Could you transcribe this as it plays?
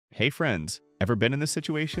Hey friends, ever been in this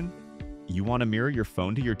situation? You want to mirror your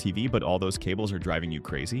phone to your TV, but all those cables are driving you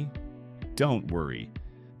crazy? Don't worry.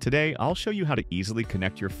 Today, I'll show you how to easily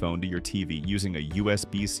connect your phone to your TV using a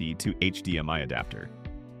USB-C to HDMI adapter.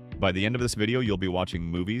 By the end of this video, you'll be watching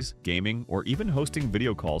movies, gaming, or even hosting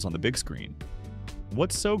video calls on the big screen.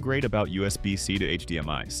 What's so great about USB-C to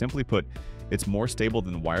HDMI? Simply put, it's more stable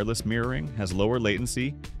than wireless mirroring, has lower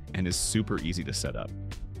latency, and is super easy to set up.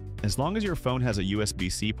 As long as your phone has a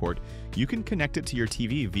USB-C port, you can connect it to your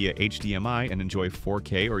TV via HDMI and enjoy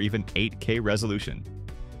 4K or even 8K resolution.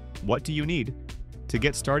 What do you need? To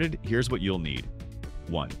get started, here's what you'll need.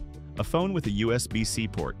 1. A phone with a USB-C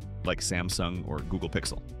port, like Samsung or Google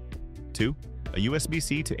Pixel. 2. A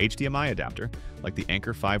USB-C to HDMI adapter, like the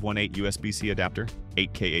Anker 518 USB-C adapter,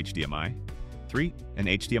 8K HDMI. 3. An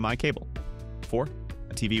HDMI cable. 4.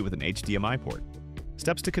 A TV with an HDMI port.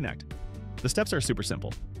 Steps to connect. The steps are super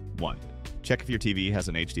simple. 1. Check if your TV has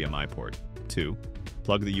an HDMI port. 2.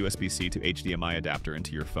 Plug the USB-C to HDMI adapter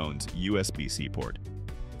into your phone's USB-C port.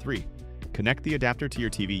 3. Connect the adapter to your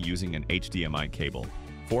TV using an HDMI cable.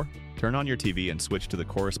 4. Turn on your TV and switch to the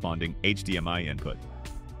corresponding HDMI input.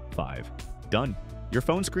 5. Done. Your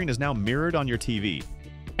phone screen is now mirrored on your TV.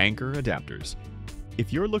 Anker adapters.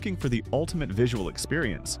 If you're looking for the ultimate visual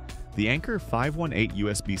experience, the Anker 518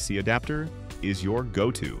 USB-C adapter is your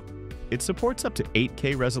go-to. It supports up to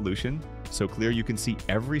 8K resolution, so clear you can see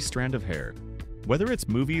every strand of hair. Whether it's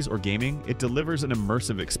movies or gaming, it delivers an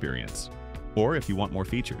immersive experience. Or if you want more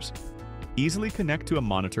features, easily connect to a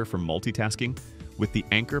monitor for multitasking with the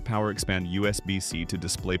Anker PowerXpand USB-C to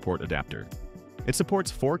DisplayPort adapter. It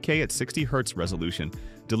supports 4K at 60Hz resolution,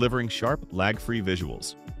 delivering sharp, lag-free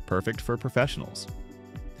visuals, perfect for professionals.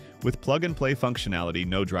 With plug-and-play functionality,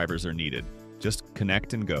 no drivers are needed. Just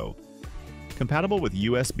connect and go. Compatible with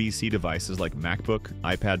USB-C devices like MacBook,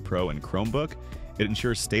 iPad Pro, and Chromebook, it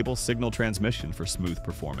ensures stable signal transmission for smooth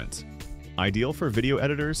performance. Ideal for video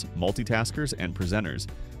editors, multitaskers, and presenters,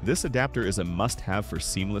 this adapter is a must-have for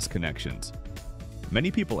seamless connections.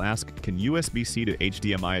 Many people ask, can USB-C to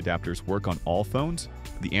HDMI adapters work on all phones?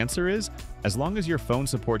 The answer is, as long as your phone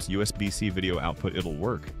supports USB-C video output, it'll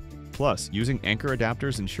work. Plus, using Anker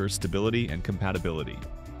adapters ensures stability and compatibility.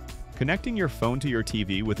 Connecting your phone to your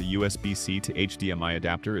TV with a USB-C to HDMI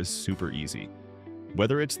adapter is super easy.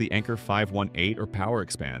 Whether it's the Anker 518 or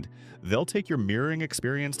PowerXpand, they'll take your mirroring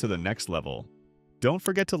experience to the next level. Don't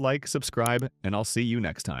forget to like, subscribe, and I'll see you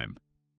next time.